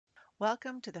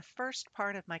Welcome to the first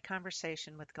part of my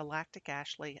conversation with Galactic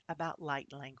Ashley about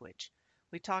light language.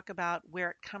 We talk about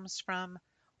where it comes from,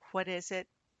 what is it,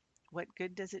 what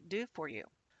good does it do for you.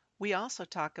 We also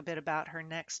talk a bit about her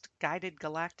next guided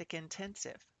galactic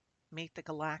intensive, Meet the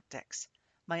Galactics.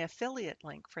 My affiliate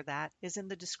link for that is in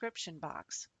the description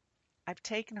box. I've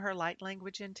taken her light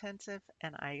language intensive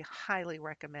and I highly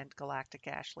recommend Galactic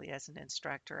Ashley as an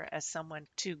instructor, as someone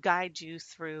to guide you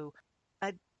through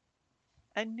a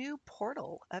a new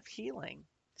portal of healing.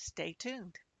 Stay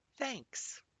tuned.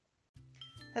 Thanks.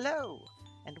 Hello,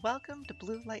 and welcome to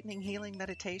Blue Lightning Healing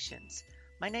Meditations.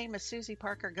 My name is Susie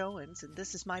Parker Goins, and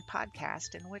this is my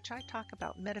podcast in which I talk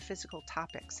about metaphysical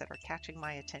topics that are catching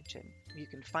my attention. You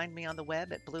can find me on the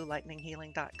web at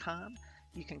bluelightninghealing.com.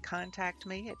 You can contact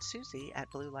me at susie at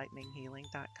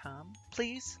bluelightninghealing.com.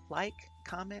 Please like,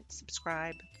 comment,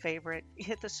 subscribe, favorite,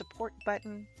 hit the support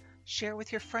button, share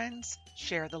with your friends,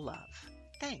 share the love.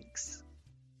 Thanks.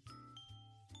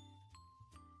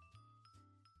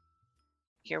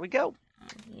 Here we go.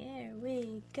 Here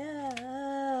we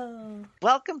go.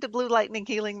 Welcome to Blue Lightning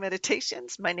Healing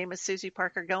Meditations. My name is Susie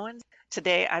Parker Goins.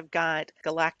 Today I've got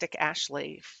Galactic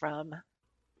Ashley from,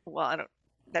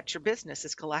 that's your business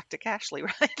is Galactic Ashley,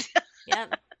 right?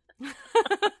 Yep.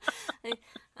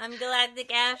 I'm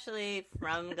Galactic Ashley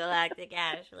from Galactic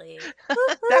Ashley.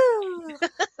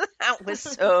 That was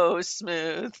so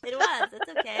smooth. It was.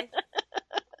 It's okay.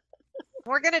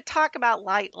 We're going to talk about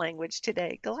light language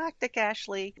today. Galactic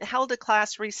Ashley held a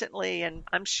class recently, and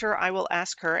I'm sure I will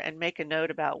ask her and make a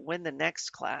note about when the next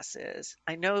class is.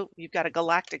 I know you've got a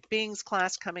Galactic Beings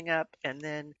class coming up, and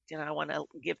then I want to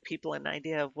give people an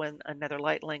idea of when another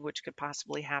light language could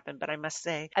possibly happen. But I must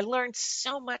say, I learned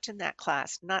so much in that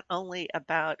class, not only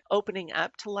about opening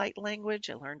up to light language.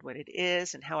 I learned what it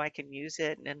is and how I can use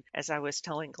it. And as I was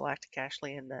telling Galactic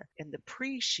Ashley in the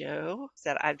pre-show,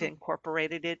 that I've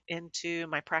incorporated it into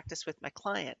my practice with my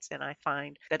clients, and I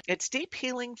find that it's deep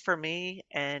healing for me,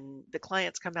 and the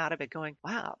clients come out of it going,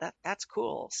 wow, that's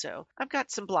cool. So I've got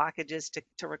some blockages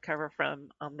to recover from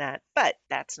on that, but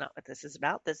that's not what this is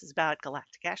about. This is about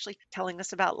Galactic Ashley telling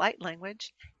us about light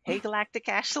language. Hey, Galactic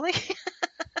Ashley.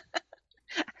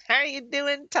 How are you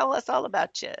doing? Tell us all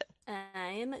about you. I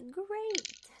am great.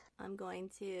 I'm going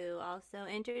to also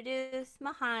introduce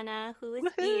Mahana, who is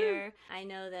Woohoo! here. I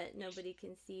know that nobody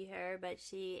can see her, but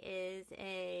she is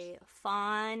a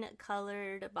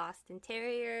fawn-colored Boston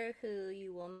Terrier who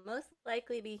you will most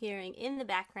likely be hearing in the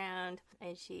background,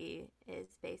 and she is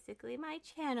basically my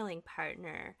channeling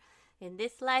partner in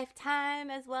this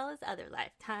lifetime as well as other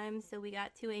lifetimes, so we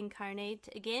got to incarnate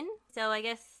again. So I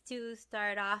guess to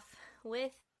start off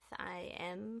with, I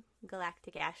am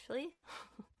Galactic Ashley.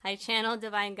 I channel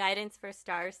divine guidance for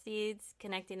star seeds,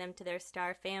 connecting them to their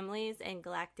star families and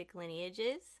galactic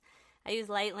lineages. I use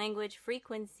light language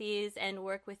frequencies and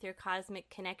work with your cosmic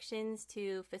connections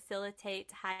to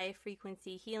facilitate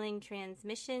high-frequency healing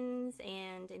transmissions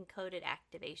and encoded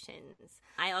activations.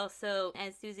 I also,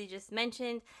 as Susie just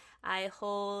mentioned, I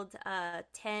hold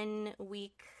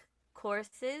 10-week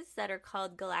courses that are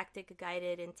called Galactic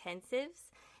Guided Intensives.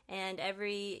 And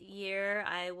every year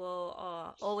I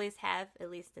will always have,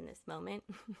 at least in this moment,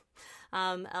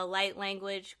 a light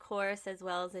language course as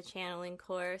well as a channeling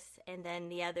course. And then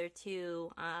the other two,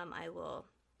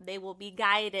 they will be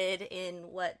guided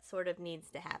in what sort of needs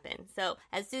to happen. So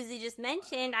as Susie just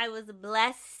mentioned, I was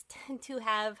blessed to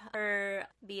have her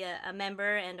be a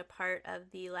member and a part of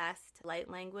the last light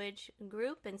language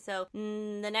group. And so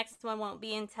the next one won't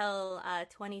be until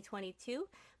 2022.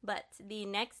 But the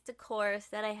next course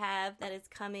that I have that is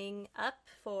coming up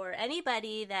for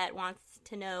anybody that wants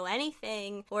to know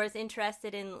anything or is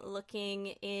interested in looking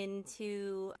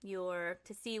into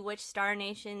to see which star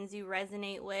nations you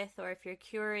resonate with, or if you're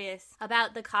curious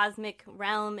about the cosmic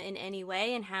realm in any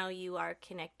way and how you are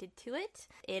connected to it.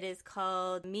 It is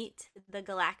called Meet the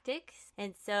Galactics.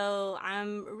 And so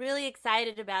I'm really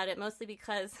excited about it, mostly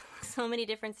because so many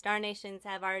different star nations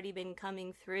have already been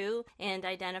coming through and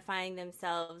identifying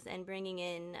themselves and bringing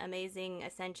in amazing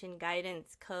ascension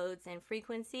guidance codes and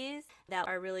frequencies that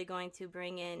are really going to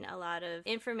bring in a lot of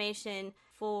information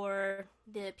for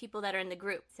the people that are in the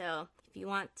group. So if you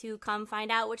want to come find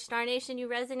out which star nation you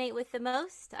resonate with the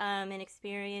most and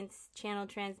experience channel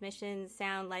transmissions,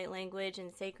 sound, light language,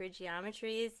 and sacred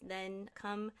geometries, then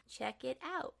come check it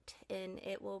out and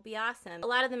it will be awesome. A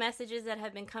lot of the messages that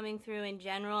have been coming through in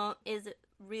general is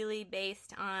really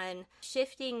based on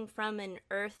shifting from an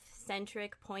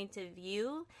earth-centric point of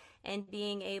view and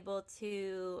being able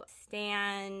to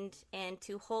stand and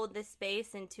to hold the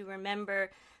space and to remember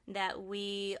that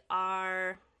we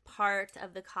are part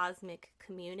of the cosmic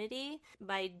community.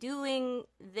 By doing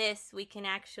this, we can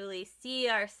actually see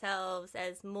ourselves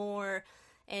as more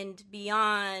and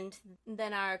beyond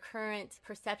than our current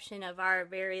perception of our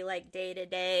very like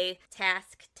day-to-day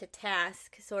task to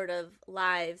task sort of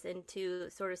lives, and to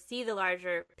sort of see the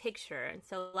larger picture. And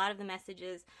so a lot of the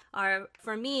messages are,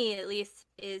 for me at least,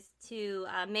 is to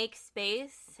make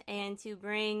space and to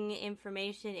bring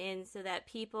information in so that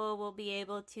people will be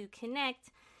able to connect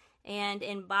and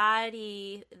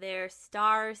embody their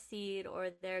star seed or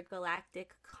their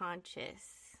galactic consciousness.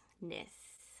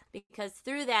 Because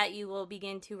through that, you will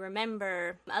begin to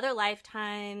remember other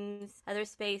lifetimes, other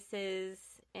spaces,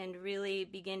 and really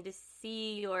begin to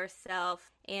see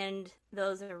yourself and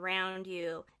those around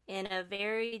you in a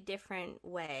very different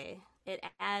way. It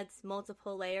adds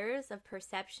multiple layers of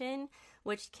perception,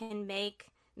 which can make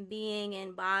being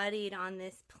embodied on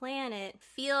this planet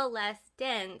feel less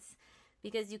dense,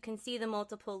 because you can see the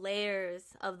multiple layers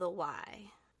of the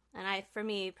why. And I, for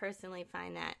me, personally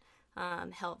find that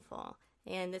helpful.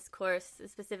 And this course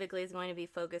specifically is going to be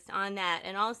focused on that,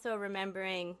 and also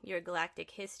remembering your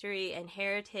galactic history and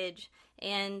heritage,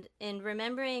 and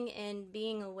remembering and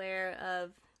being aware of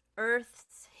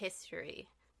Earth's history.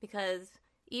 Because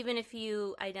even if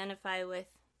you identify with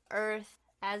Earth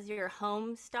as your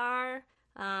home star,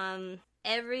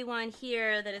 everyone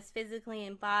here that is physically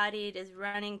embodied is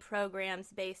running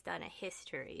programs based on a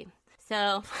history.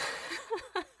 So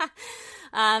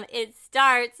it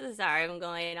starts. Sorry, I'm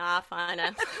going off on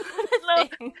a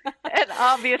thing. And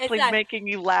obviously making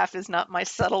you laugh is not my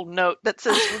subtle note that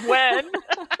says when.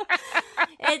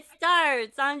 It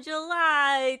starts on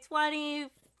July 21st.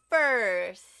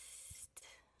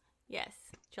 Yes,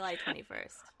 July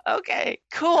 21st. Okay,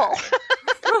 cool.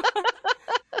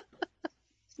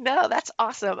 No, that's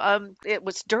awesome. It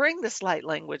was during this light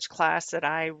language class that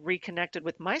I reconnected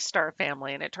with my star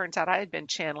family, and it turns out I had been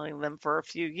channeling them for a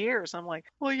few years. I'm like,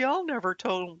 well, y'all never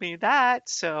told me that.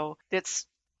 So it's.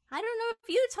 I don't know if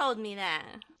you told me that.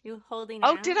 You holding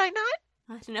Oh, out? did I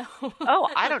not? No. Oh,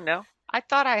 I don't know. I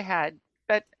thought I had,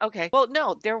 but okay. Well,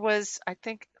 no, there was, I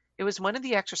think it was one of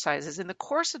the exercises. In the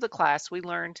course of the class, we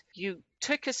learned you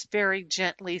took us very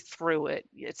gently through it.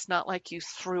 It's not like you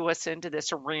threw us into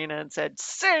this arena and said,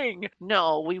 sing.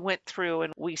 No, we went through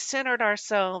and we centered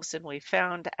ourselves and we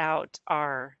found out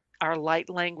our light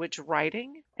language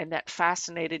writing, and that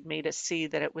fascinated me to see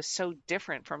that it was so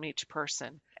different from each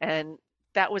person. And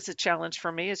that was a challenge for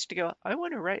me, is to go, I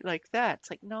want to write like that. It's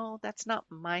like, no, that's not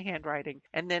my handwriting.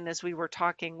 And then as we were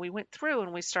talking, we went through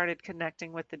and we started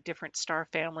connecting with the different star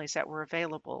families that were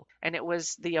available. And it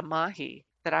was the Amahi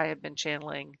that I have been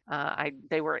channeling.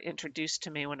 They were introduced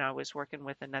to me when I was working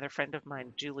with another friend of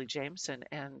mine, Julie Jameson,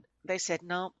 and they said,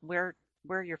 no, we're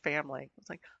your family. I was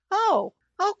like, oh,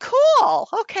 cool.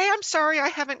 Okay, I'm sorry I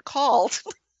haven't called.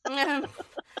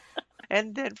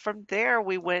 And then from there,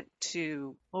 we went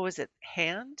to, what was it,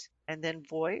 hand and then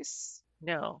voice?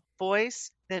 No,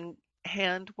 voice, then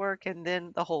hand work, and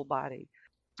then the whole body.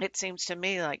 It seems to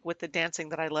me like with the dancing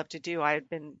that I love to do, I had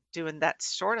been doing that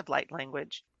sort of light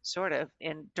language, sort of,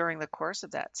 and during the course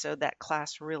of that. So that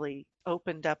class really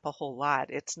opened up a whole lot.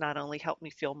 It's not only helped me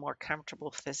feel more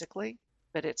comfortable physically,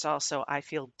 but it's also, I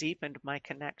feel, deepened my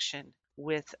connection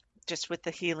with just with the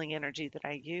healing energy that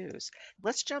I use.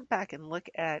 Let's jump back and look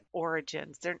at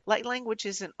origins. Light language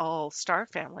isn't all star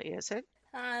family, is it?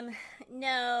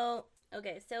 No.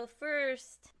 Okay, so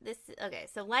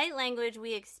so light language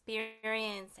we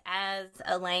experience as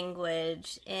a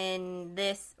language in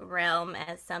this realm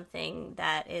as something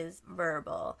that is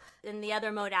verbal. In the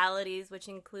other modalities, which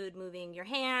include moving your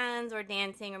hands or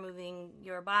dancing or moving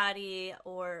your body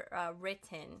or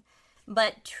written.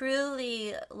 But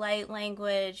truly, light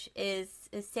language is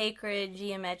sacred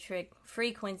geometric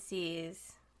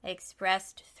frequencies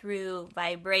expressed through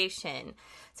vibration.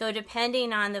 So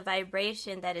depending on the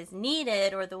vibration that is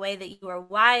needed, or the way that you are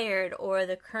wired, or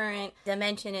the current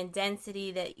dimension and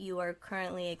density that you are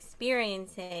currently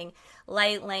experiencing,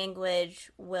 light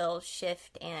language will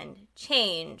shift and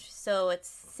change. So it's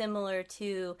similar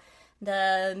to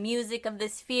the music of the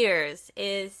spheres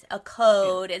is a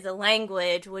code, is a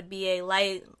language, would be a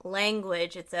light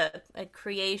language. It's a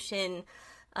creation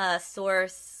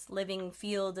source, living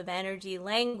field of energy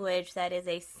language that is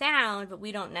a sound, but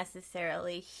we don't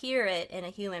necessarily hear it in a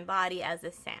human body as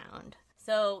a sound.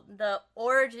 So the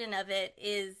origin of it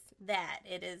is that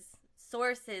it is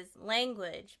source's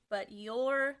language, but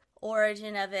your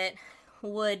origin of it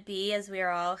would be, as we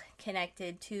are all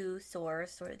connected to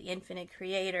source or the infinite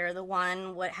creator, the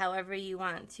one, however you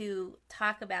want to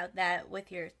talk about that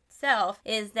with yourself,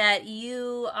 is that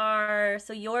you are,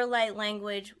 so your light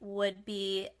language would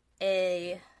be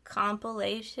a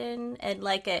compilation and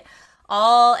like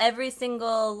every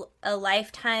single a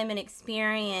lifetime and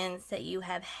experience that you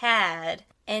have had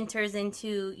enters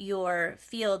into your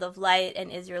field of light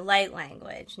and is your light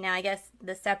language. Now, I guess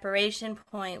the separation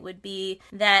point would be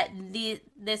that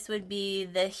this would be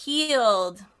the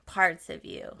healed parts of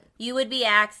you. You would be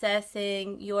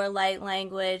accessing your light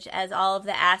language as all of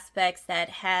the aspects that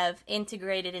have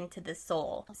integrated into the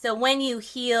soul. So when you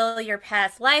heal your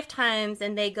past lifetimes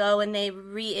and they go and they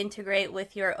reintegrate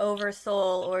with your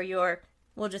oversoul or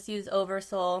we'll just use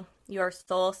oversoul, your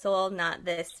soul, not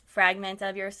this fragment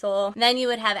of your soul, then you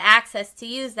would have access to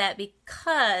use that,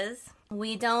 because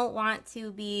we don't want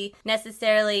to be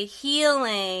necessarily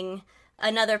healing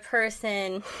another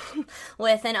person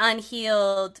with an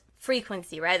unhealed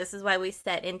frequency, right? This is why we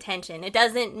set intention. It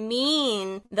doesn't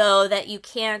mean, though, that you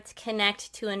can't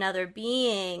connect to another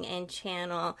being and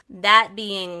channel that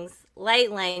being's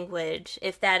light language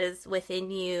if that is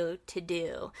within you to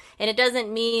do. And it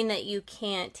doesn't mean that you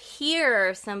can't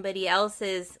hear somebody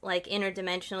else's, like,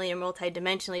 interdimensionally or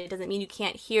multidimensionally. It doesn't mean you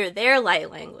can't hear their light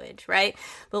language, right?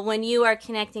 But when you are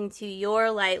connecting to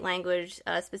your light language,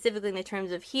 specifically in the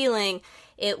terms of healing,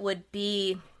 it would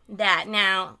be that.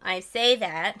 Now, I say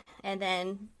that, and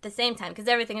then at the same time, because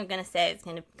everything I'm going to say is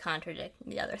going to contradict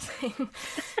the other thing,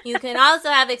 you can also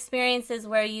have experiences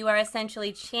where you are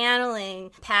essentially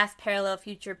channeling past, parallel,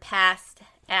 future, past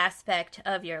aspect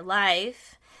of your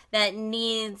life that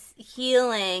needs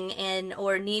healing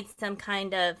or needs some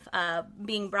kind of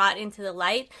being brought into the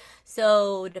light.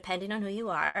 So depending on who you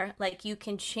are, like, you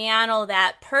can channel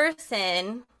that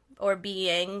person or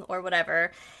being or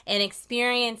whatever and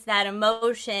experience that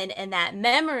emotion and that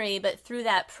memory, but through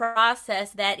that process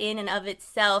that in and of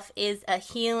itself is a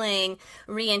healing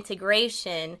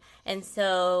reintegration. And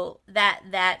so that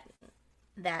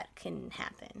can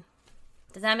happen.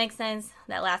 Does that make sense?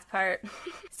 That last part.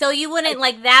 So you wouldn't,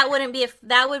 like, that would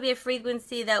be a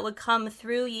frequency that would come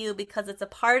through you because it's a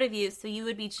part of you. So you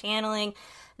would be channeling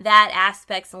that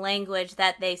aspect's language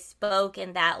that they spoke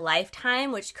in that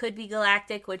lifetime, which could be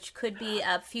galactic, which could be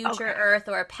a future Earth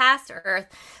or a past Earth,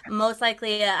 most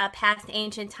likely a past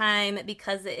ancient time,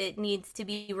 because it needs to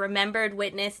be remembered,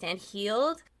 witnessed, and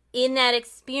healed. In that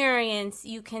experience,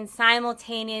 you can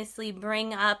simultaneously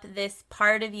bring up this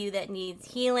part of you that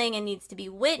needs healing and needs to be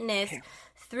witnessed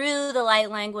through the light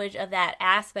language of that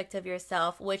aspect of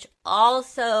yourself, which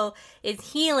also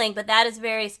is healing, but that is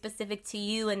very specific to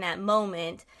you in that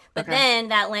moment. But then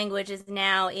that language is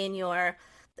now in your,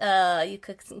 you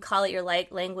could call it your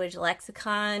light language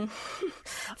lexicon.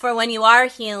 For when you are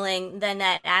healing, then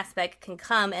that aspect can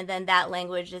come, and then that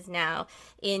language is now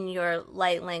in your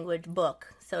light language book,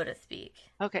 so to speak.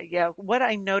 Okay, yeah. What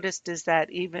I noticed is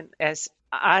that even as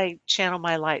I channel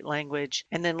my light language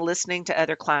and then listening to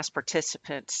other class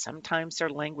participants, sometimes their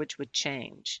language would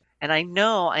change. And I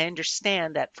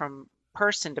understand that from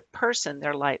person to person,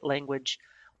 their light language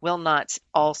will not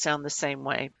all sound the same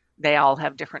way. They all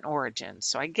have different origins.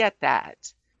 So I get that.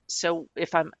 So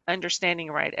if I'm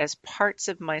understanding right, as parts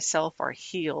of myself are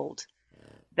healed,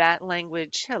 that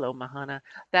language, hello, Mahana,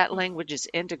 that language is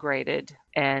integrated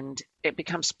and it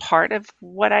becomes part of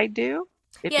what I do.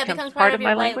 It becomes part of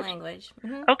your light language.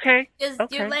 Mm-hmm. Okay.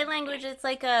 Your light language, it's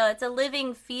a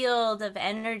living field of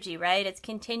energy, right? It's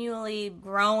continually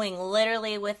growing,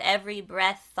 literally with every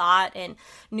breath, thought, and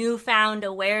newfound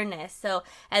awareness. So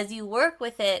as you work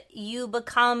with it, you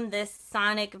become this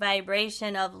sonic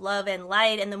vibration of love and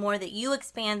light, and the more that you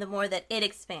expand, the more that it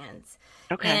expands.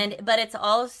 Okay. But it's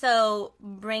also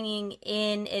bringing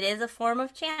in, it is a form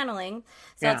of channeling.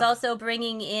 So it's also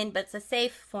bringing in, but it's a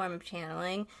safe form of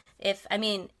channeling.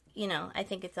 I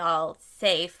think it's all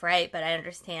safe, right? But I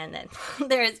understand that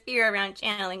there is fear around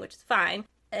channeling, which is fine.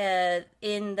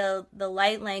 In the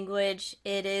light language,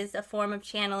 it is a form of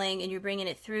channeling, and you're bringing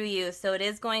it through you. So it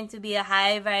is going to be a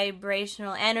high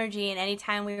vibrational energy, and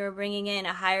anytime we were bringing in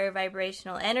a higher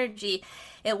vibrational energy,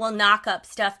 it will knock up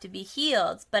stuff to be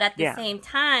healed. But at the same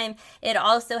time, it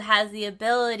also has the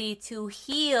ability to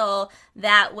heal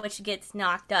that which gets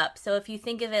knocked up. So if you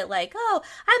think of it like, oh,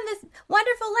 I'm this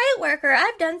wonderful light worker,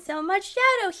 I've done so much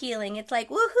shadow healing, it's like,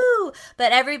 woohoo!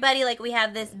 But everybody, like, we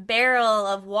have this barrel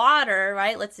of water,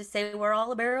 right? Let's just say we're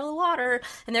all a barrel of water,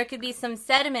 and there could be some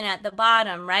sediment at the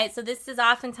bottom, right? So this is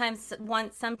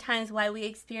sometimes why we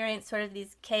experience sort of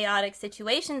these chaotic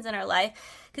situations in our life,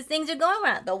 because things are going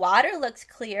wrong. The water looks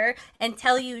clear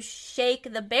until you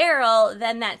shake the barrel,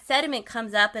 then that sediment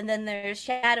comes up, and then there's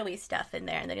shadowy stuff in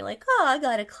there, and then you're like, oh, I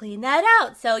gotta clean that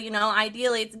out. So,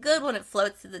 ideally it's good when it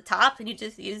floats to the top and you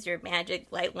just use your magic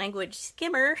light language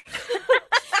skimmer.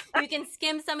 You can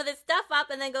skim some of this stuff up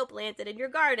and then go plant it in your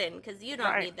garden because you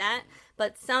don't need that.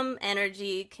 But some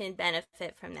energy can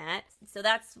benefit from that. So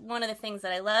that's one of the things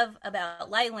that I love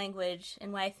about light language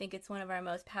and why I think it's one of our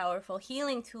most powerful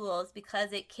healing tools,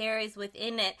 because it carries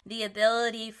within it the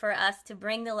ability for us to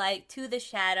bring the light to the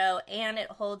shadow, and it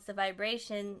holds the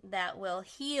vibration that will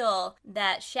heal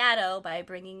that shadow by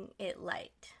bringing it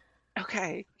light.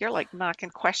 Okay, you're like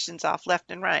knocking questions off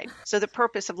left and right. So the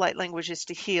purpose of light language is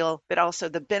to heal, but also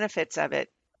the benefits of it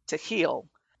to heal.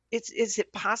 Is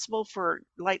it possible for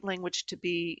light language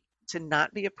to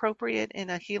not be appropriate in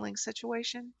a healing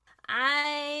situation?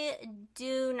 I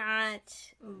do not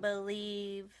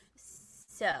believe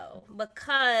so,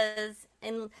 because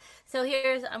and so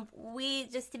here's we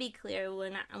just to be clear,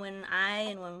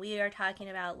 when we are talking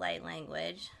about light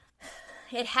language,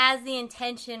 it has the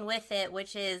intention with it,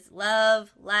 which is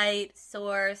love, light,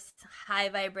 source, high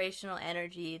vibrational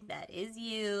energy that is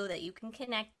you, that you can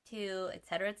connect to,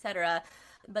 etc., etc.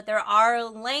 But there are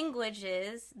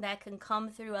languages that can come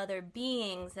through other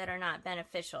beings that are not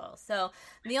beneficial. So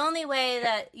the only way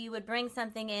that you would bring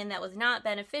something in that was not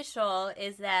beneficial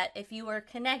is that if you were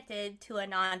connected to a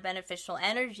non-beneficial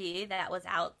energy that was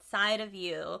outside of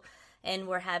you and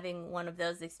were having one of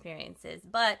those experiences.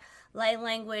 But light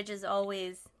language is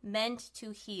always meant to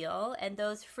heal, and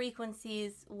those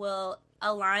frequencies will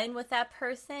align with that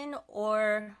person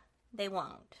or they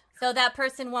won't. So that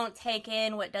person won't take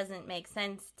in what doesn't make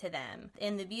sense to them.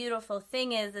 And the beautiful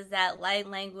thing is that light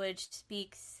language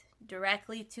speaks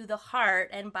directly to the heart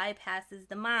and bypasses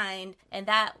the mind, and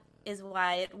that is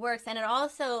why it works. And it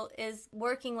also is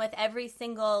working with every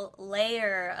single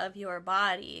layer of your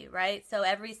body, right? So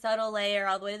every subtle layer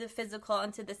all the way to the physical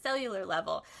and to the cellular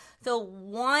level. So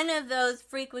one of those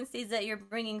frequencies that you're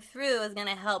bringing through is going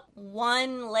to help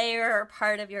one layer or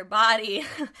part of your body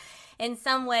in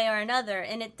some way or another.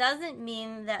 And it doesn't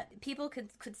mean that people could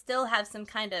still have some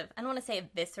kind of, I don't want to say a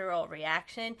visceral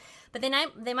reaction, but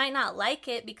they might not like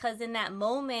it, because in that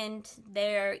moment,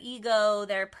 their ego,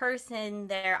 their person,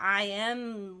 their I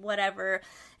am, whatever,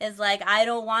 is like, I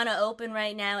don't want to open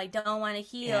right now. I don't want to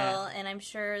heal. Yeah. And I'm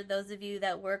sure those of you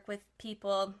that work with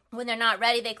people, when they're not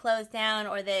ready, they close down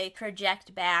or they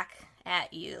project back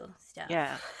at you stuff.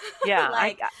 Yeah. Yeah.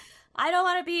 Like, I don't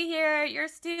want to be here, you're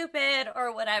stupid,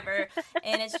 or whatever.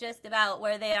 And it's just about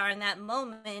where they are in that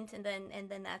moment, and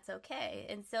then that's okay.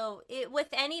 And so with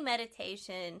any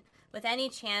meditation, with any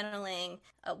channeling,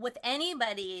 with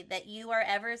anybody that you are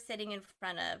ever sitting in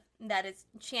front of that is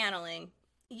channeling,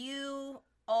 you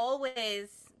always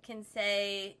can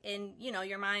say in,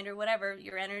 your mind or whatever,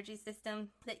 your energy system,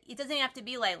 that it doesn't have to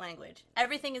be light language.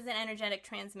 Everything is an energetic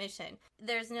transmission.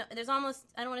 There's almost,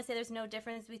 I don't want to say there's no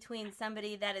difference between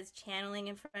somebody that is channeling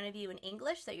in front of you in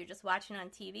English that you're just watching on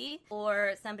TV,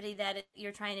 or somebody that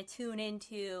you're trying to tune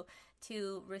into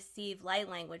to receive light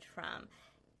language from.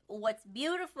 What's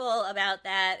beautiful about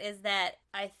that is that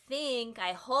I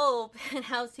hope, it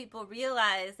helps people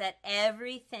realize that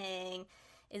everything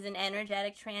is an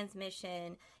energetic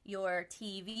transmission. Your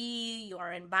TV,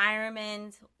 your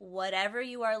environment, whatever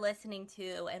you are listening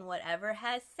to, and whatever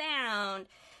has sound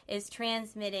is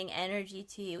transmitting energy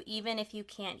to you, even if you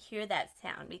can't hear that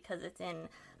sound, because it's in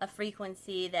a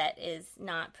frequency that is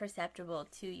not perceptible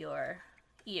to your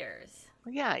ears.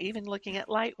 Yeah, even looking at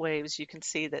light waves, you can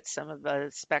see that some of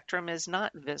the spectrum is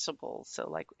not visible. So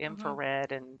like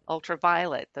infrared and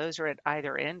ultraviolet, those are at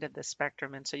either end of the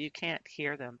spectrum, and so you can't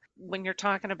hear them. When you're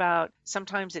talking about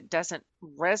sometimes it doesn't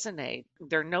resonate,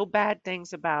 there are no bad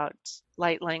things about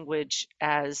light language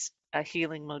as a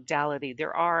healing modality.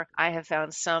 I have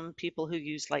found some people who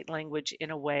use light language in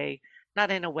a way,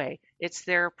 not in a way, it's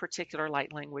their particular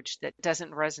light language that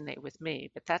doesn't resonate with me,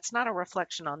 but that's not a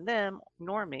reflection on them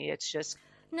nor me. It's just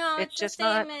it's just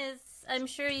the same as, I'm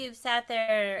sure you've sat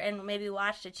there and maybe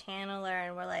watched a channeler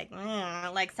and were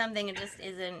like something just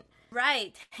isn't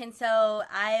right. And so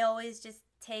I always just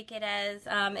take it as,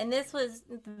 and this was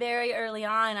very early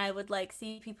on, I would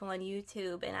see people on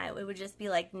YouTube, and it would just be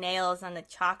like nails on the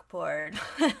chalkboard.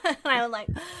 And I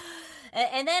would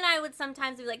and then I would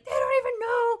sometimes be like, they don't even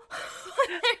know what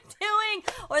they're doing,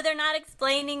 or they're not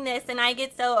explaining this, and I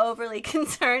get so overly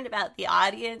concerned about the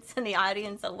audience and the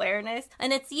audience awareness.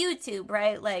 And it's YouTube,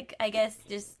 right? I guess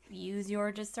just use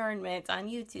your discernment on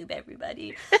YouTube,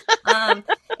 everybody. And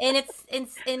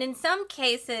in some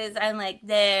cases, I'm like,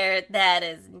 that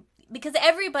is, because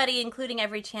everybody, including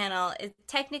every channel, is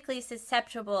technically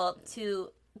susceptible to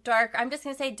I'm just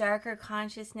going to say darker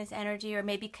consciousness energy, or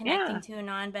maybe connecting to a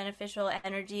non-beneficial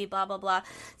energy, blah, blah, blah.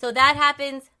 So that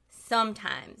happens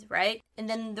sometimes, right? And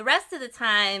then the rest of the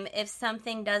time, if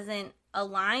something doesn't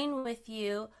align with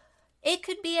you, It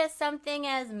could be as something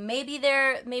as maybe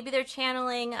they're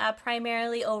channeling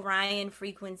primarily Orion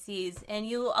frequencies, and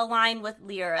you align with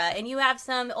Lyra, and you have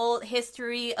some old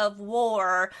history of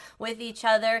war with each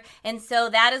other, and so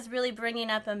that is really bringing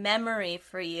up a memory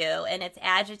for you, and it's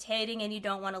agitating, and you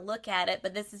don't want to look at it,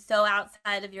 but this is so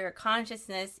outside of your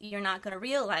consciousness, you're not going to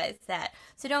realize that,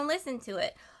 so don't listen to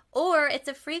it. Or it's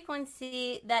a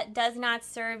frequency that does not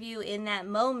serve you in that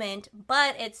moment,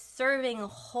 but it's serving a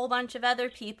whole bunch of other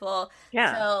people.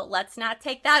 Yeah. So let's not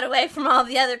take that away from all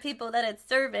the other people that it's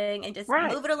serving, and just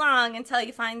Right. move it along until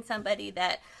you find somebody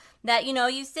that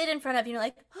you sit in front of, and you're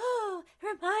like, oh, it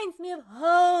reminds me of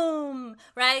home,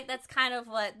 right? That's kind of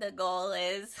what the goal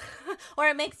is. Or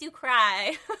it makes you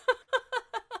cry.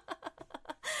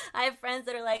 I have friends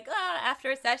that are like, oh,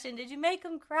 after a session, did you make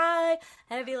them cry?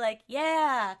 And I'd be like,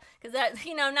 yeah, because that,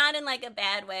 not in like a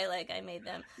bad way, like I made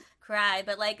them cry,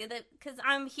 but like, because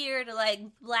I'm here to like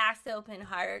blast open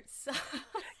hearts.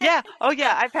 Yeah. Oh,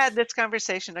 yeah. I've had this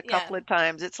conversation a Yeah. couple of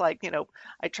times. It's like,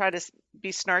 I try to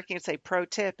be snarky and say, pro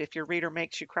tip, if your reader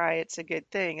makes you cry, it's a good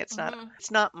thing. Hmm.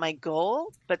 It's not my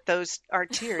goal, but those are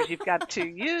tears. You've got to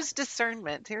use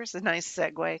discernment. Here's a nice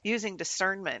segue. Using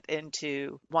discernment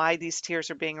into why these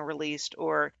tears are being released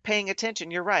or paying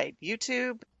attention. You're right.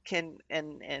 YouTube can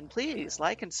and please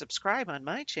like and subscribe on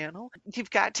my channel. You've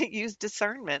got to use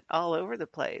discernment all over the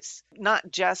place,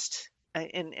 not just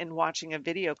in watching a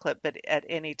video clip, but at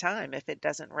any time. If it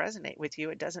doesn't resonate with you,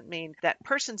 it doesn't mean that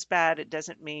person's bad. It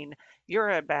doesn't mean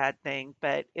you're a bad thing,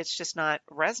 but it's just not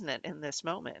resonant in this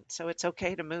moment. So it's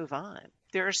okay to move on.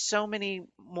 There are so many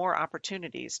more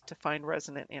opportunities to find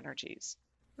resonant energies.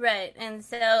 Right, and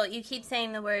so you keep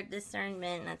saying the word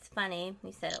discernment. That's funny.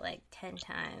 You said it like 10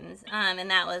 times. And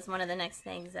that was one of the next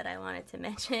things that I wanted to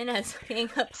mention as being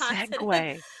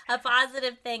Segue. a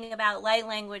positive thing about light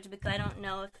language, because I don't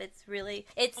know if it's really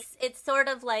it's sort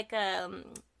of like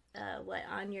what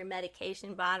on your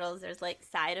medication bottles there's like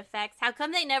side effects. How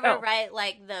come they never Oh, write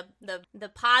like the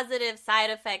positive side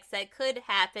effects that could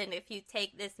happen if you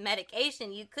take this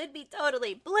medication? You could be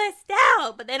totally blissed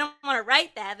out, but they don't want to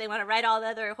write that. They want to write all the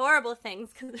other horrible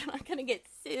things because they're not going to get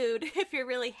sued if you're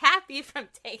really happy from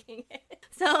taking it.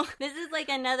 So this is like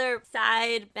another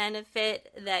side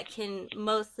benefit that can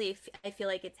mostly, I feel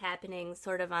like it's happening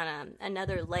sort of on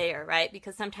another layer, right?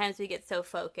 Because sometimes we get so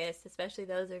focused, especially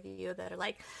those of you that are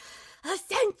like,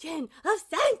 ascension,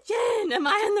 ascension, am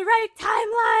I on the right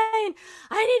timeline?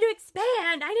 I need to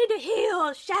expand, I need to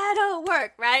heal, shadow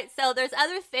work, right? So there's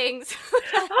other things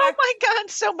that oh are, my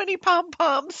God, so many pom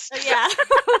poms. yeah.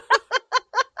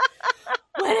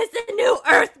 When is the new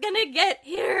earth gonna get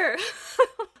here?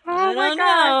 I Oh my don't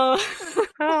God. know.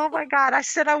 Oh my God. I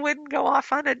said I wouldn't go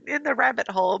off on it in the rabbit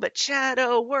hole, but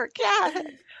shadow work. Yeah.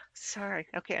 Sorry.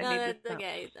 Okay, I No, need to that's stop.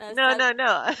 okay. No, no,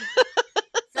 no.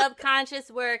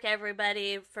 Subconscious work,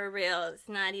 everybody, for real. It's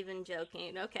not even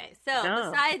joking. Okay, so No, it's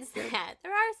besides good. that,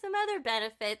 there are some other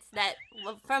benefits that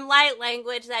from light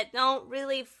language that don't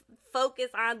really focus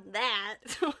on that.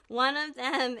 One of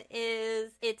them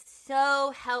is it's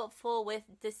so helpful with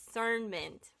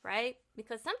discernment, right?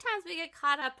 Because sometimes we get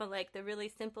caught up on like the really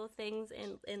simple things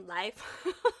in life.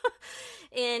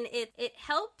 And it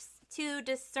helps to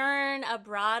discern a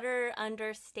broader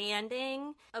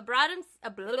understanding, a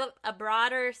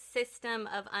broader system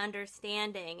of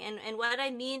understanding. And what I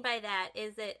mean by that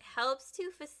is it helps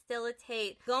to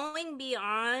facilitate going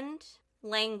beyond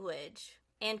language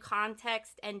and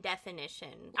context and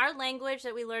definition. Our language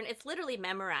that we learn, it's literally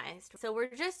memorized. So we're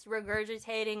just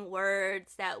regurgitating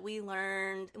words that we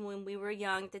learned when we were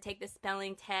young to take the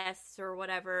spelling tests or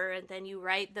whatever. And then you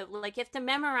write like you have to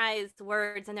memorize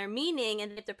words and their meaning, and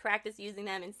you have to practice using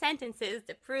them in sentences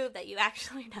to prove that you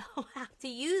actually know how to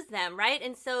use them, right?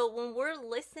 And so when we're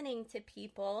listening to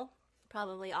people,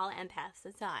 probably all empaths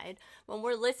aside, when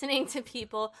we're listening to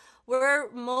people, we're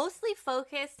mostly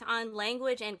focused on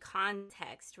language and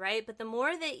context, right? But the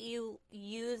more that you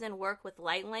use and work with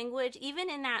light language, even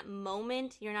in that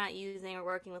moment you're not using or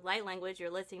working with light language, you're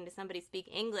listening to somebody speak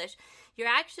English, you're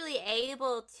actually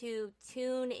able to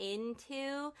tune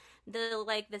into the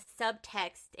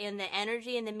subtext and the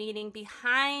energy and the meaning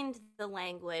behind the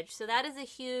language. So that is a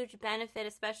huge benefit,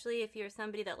 especially if you're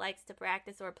somebody that likes to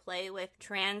practice or play with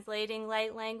translating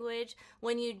light language.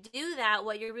 When you do that,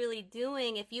 what you're really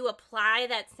doing, if you apply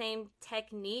that same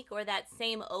technique or that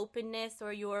same openness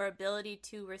or your ability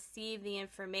to receive the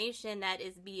information that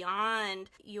is beyond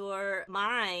your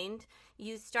mind,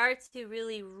 you start to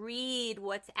really read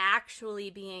what's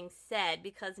actually being said,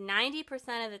 because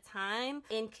 90% of the time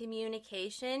in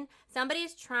communication,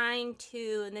 somebody's trying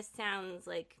to, and this sounds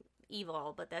like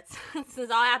evil, but that's this is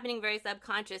all happening very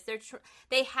subconscious.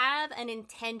 They have an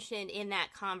intention in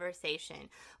that conversation,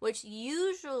 which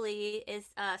usually is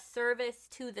a service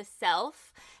to the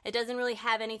self. It doesn't really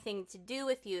have anything to do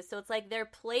with you. So it's like they're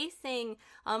placing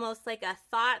almost like a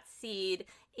thought seed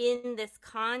in this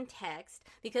context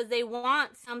because they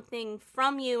want something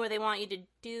from you or they want you to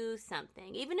do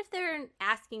something. Even if they're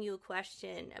asking you a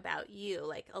question about you,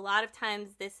 like a lot of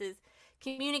times this is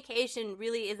communication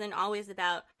really isn't always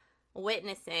about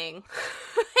witnessing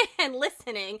and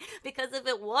listening, because if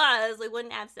it was, we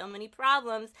wouldn't have so many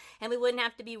problems and we wouldn't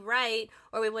have to be right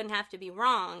or we wouldn't have to be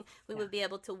wrong. We would be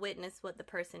able to witness what the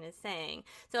person is saying.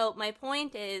 So my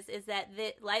point is that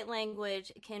the light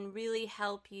language can really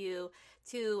help you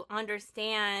to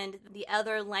understand the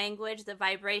other language, the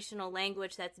vibrational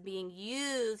language that's being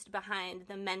used behind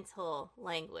the mental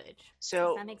language. Does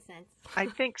So that make sense? I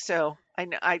think so.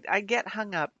 I get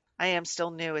hung up. I am still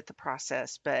new at the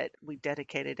process, but we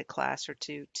dedicated a class or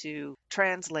two to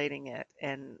translating it.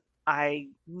 And I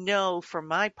know for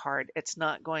my part, it's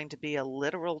not going to be a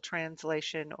literal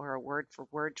translation or a word for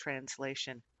word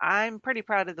translation. I'm pretty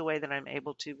proud of the way that I'm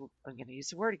able to, I'm going to use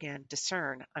the word again,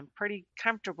 discern. I'm pretty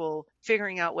comfortable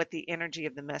figuring out what the energy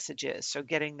of the message is. So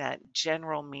getting that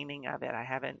general meaning of it,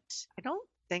 I don't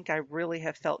think I really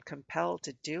have felt compelled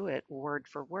to do it word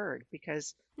for word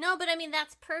because No, but I mean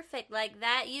that's perfect. Like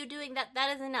that, you doing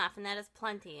that is enough, and that is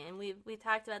plenty. And we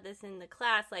talked about this in the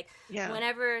class. Like yeah,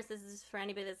 whenever, this is for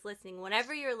anybody that's listening,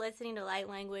 whenever you're listening to light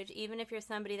language, even if you're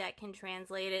somebody that can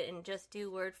translate it and just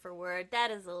do word for word, that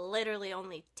is literally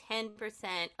only 10%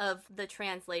 of the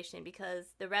translation, because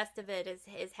the rest of it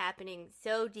is happening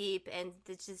so deep and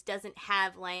it just doesn't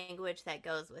have language that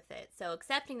goes with it. So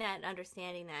accepting that and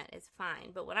understanding that is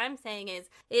fine. But what I'm saying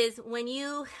is when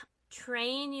you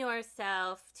train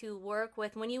yourself to work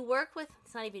with, when you work with,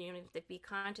 it's not even, you don't have to be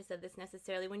conscious of this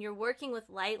necessarily, when you're working with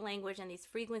light language and these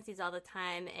frequencies all the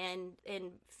time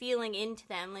and feeling into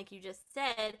them, like you just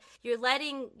said,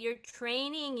 you're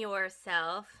training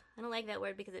yourself. I don't like that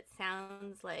word because it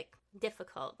sounds like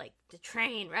difficult, like to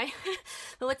train, right?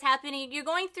 But what's happening, you're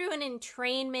going through an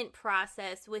entrainment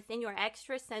process within your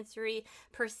extrasensory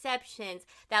perceptions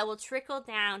that will trickle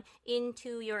down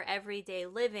into your everyday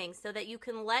living, so that you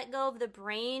can let go of the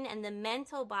brain and the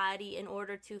mental body in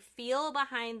order to feel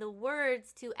behind the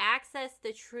words, to access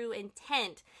the true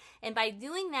intent. And by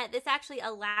doing that, this actually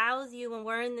allows you, when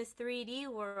we're in this 3D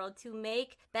world, to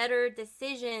make better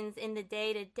decisions in the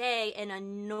day to day in a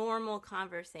normal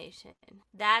conversation.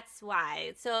 That's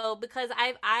why. So, because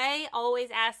I always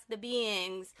ask the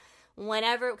beings,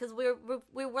 whenever, because we're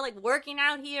like working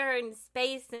out here in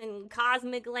space and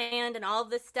cosmic land and all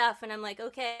this stuff, and I'm like,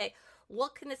 okay,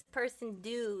 what can this person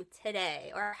do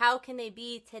today, or how can they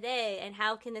be today, and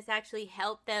how can this actually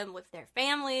help them with their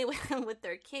family, with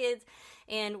their kids,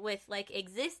 and with like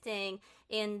existing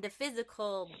in the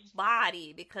physical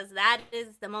body, because that is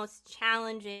the most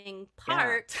challenging yeah.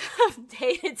 part of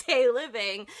day-to-day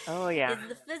living, Oh is yeah.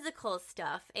 the physical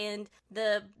stuff. And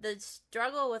the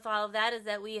struggle with all of that is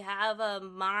that we have a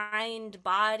mind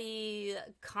body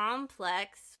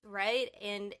complex, right?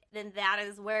 And then that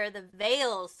is where the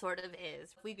veil sort of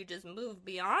is. If we could just move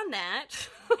beyond that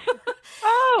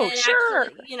Oh, and sure.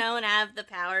 actually, and have the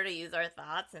power to use our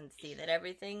thoughts and see that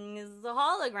everything is a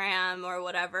hologram or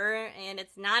whatever, and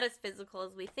it's not as physical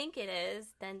as we think it is,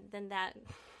 then that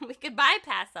we could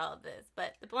bypass all of this.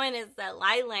 But the point is that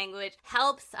light language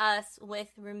helps us with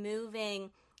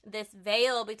removing this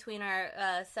veil between our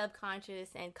subconscious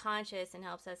and conscious, and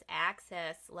helps us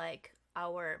access like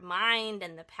our mind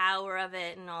and the power of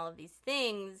it and all of these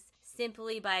things.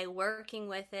 Simply by working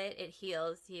with it, it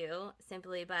heals you.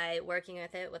 Simply by working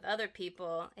with it with other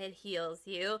people, it heals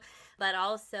you. But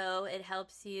also, it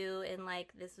helps you in,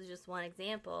 like, this was just one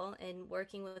example, in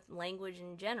working with language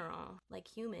in general, like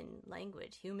human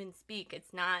language, human speak.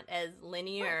 It's not as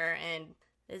linear and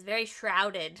is very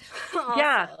shrouded,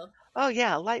 Yeah. also. Oh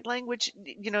yeah. Light language,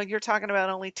 you're talking about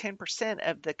only 10%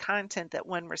 of the content that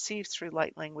one receives through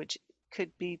light language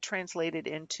could be translated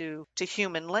into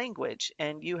human language.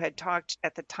 And you had talked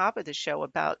at the top of the show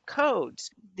about codes.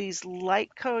 These light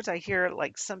codes, I hear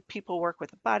like some people work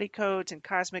with body codes and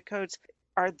cosmic codes.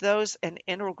 Are those an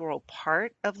integral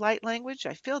part of light language?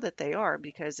 I feel that they are,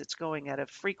 because it's going at a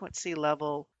frequency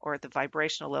level or at the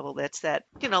vibrational level. That's that,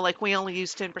 like we only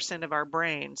use 10% of our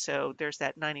brain. So there's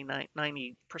that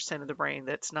 90% of the brain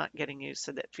that's not getting used.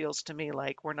 So that feels to me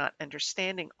like we're not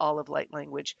understanding all of light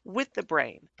language with the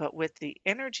brain, but with the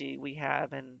energy we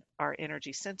have and our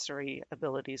energy sensory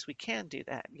abilities, we can do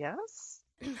that. Yes?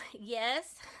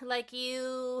 Yes, like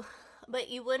you But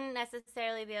you wouldn't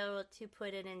necessarily be able to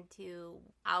put it into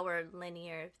our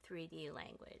linear 3D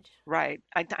language. Right.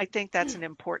 I think that's an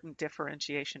important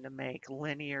differentiation to make,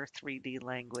 linear 3D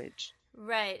language.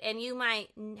 Right, and you might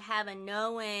have a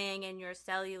knowing, and your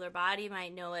cellular body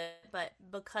might know it, but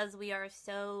because we are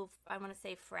so, I want to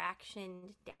say,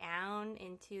 fractioned down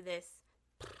into this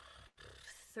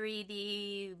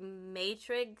 3D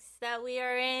matrix that we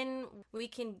are in, we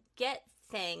can get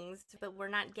things, but we're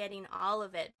not getting all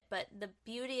of it. But the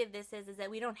beauty of this is that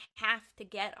we don't have to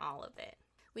get all of it.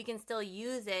 We can still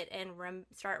use it and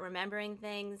start remembering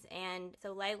things. And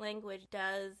so light language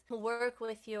does work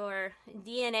with your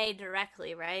DNA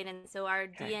directly, right? And so our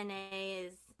Okay. DNA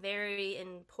is very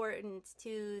important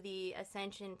to the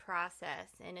ascension process.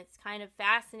 And it's kind of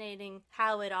fascinating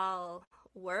how it all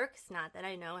works. Not that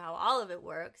I know how all of it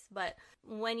works, but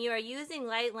when you are using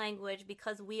light language,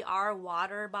 because we are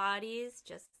water bodies,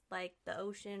 just like the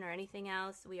ocean or anything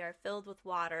else, we are filled with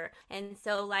water. And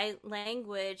so light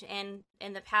language and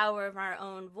the power of our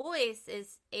own voice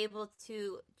is able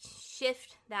to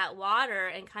shift that water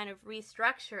and kind of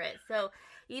restructure it. So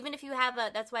even if you have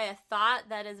that's why a thought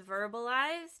that is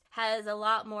verbalized has a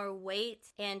lot more weight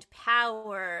and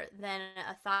power than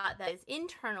a thought that is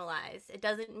internalized. It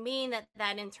doesn't mean that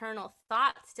that internal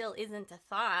thought still isn't a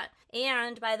thought.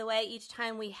 And by the way, each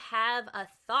time we have a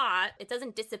thought, it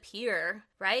doesn't disappear,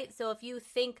 right? So if you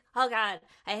think, oh God,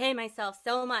 I hate myself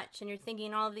so much, and you're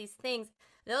thinking all of these things,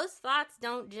 those thoughts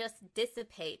don't just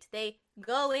dissipate. They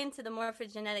go into the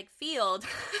morphogenetic field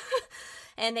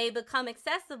and they become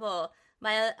accessible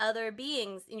by other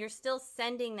beings, and you're still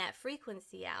sending that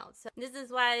frequency out. So this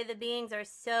is why the beings are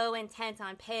so intent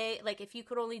on like if you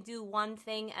could only do one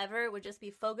thing ever, it would just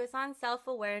be focus on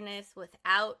self-awareness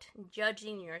without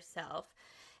judging yourself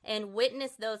and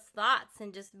witness those thoughts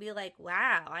and just be like,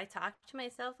 wow, I talk to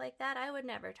myself like that? I would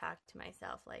never talk to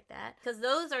myself like that. Because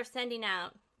those are sending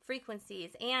out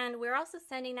frequencies, and we're also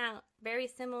sending out very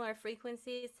similar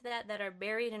frequencies to that are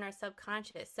buried in our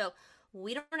subconscious. So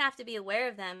we don't have to be aware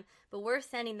of them, but we're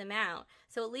sending them out.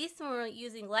 So at least when we're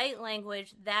using light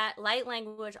language, that light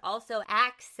language also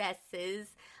accesses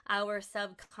our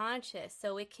subconscious.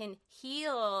 So it can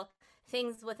heal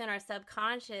things within our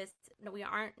subconscious that we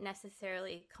aren't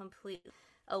necessarily completely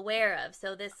aware of.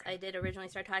 So this, I did originally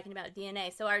start talking about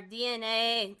DNA. So our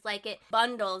DNA, it's like it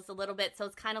bundles a little bit. So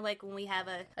it's kind of like when we have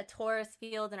a torus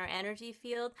field and our energy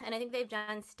field. And I think they've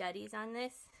done studies on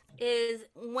this, is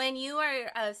when you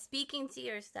are speaking to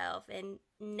yourself in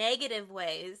negative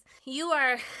ways, you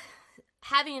are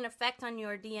having an effect on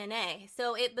your DNA.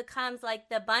 So it becomes like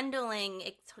the bundling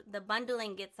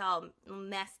gets all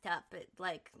messed up.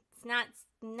 It's not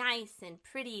nice and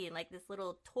pretty, and like this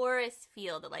little torus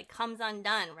field that like comes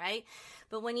undone, right?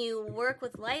 But when you work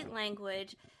with light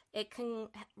language, it can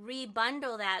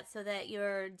rebundle that so that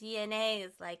your DNA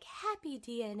is like happy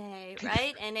DNA,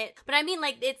 right? But I mean,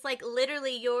 like, it's like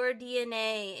literally your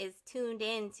DNA is tuned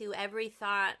into every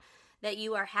thought that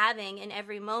you are having in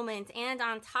every moment. And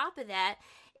on top of that,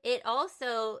 it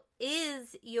also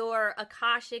is your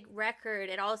Akashic record.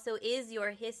 It also is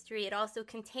your history. It also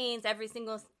contains every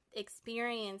single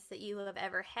experience that you have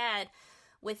ever had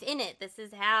within it. This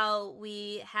is how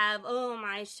we have, oh,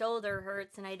 my shoulder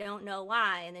hurts and I don't know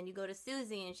why. And then you go to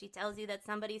Susie and she tells you that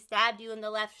somebody stabbed you in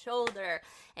the left shoulder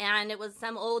and it was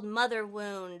some old mother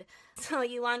wound. So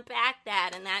you unpack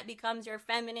that, and that becomes your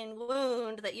feminine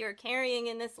wound that you're carrying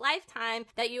in this lifetime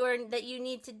that you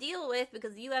need to deal with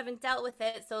because you haven't dealt with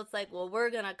it. So it's like, well, we're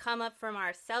going to come up from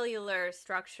our cellular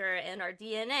structure and our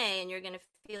DNA, and you're going to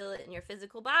feel it in your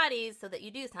physical bodies so that you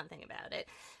do something about it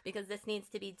because this needs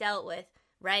to be dealt with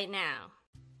right now.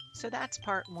 So that's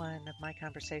part one of my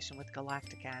conversation with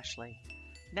Galactic Ashley.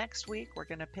 Next week, we're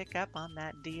going to pick up on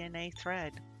that DNA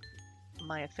thread.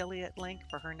 My affiliate link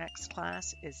for her next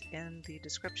class is in the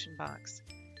description box.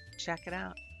 Check it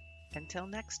out. Until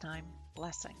next time,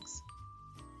 blessings.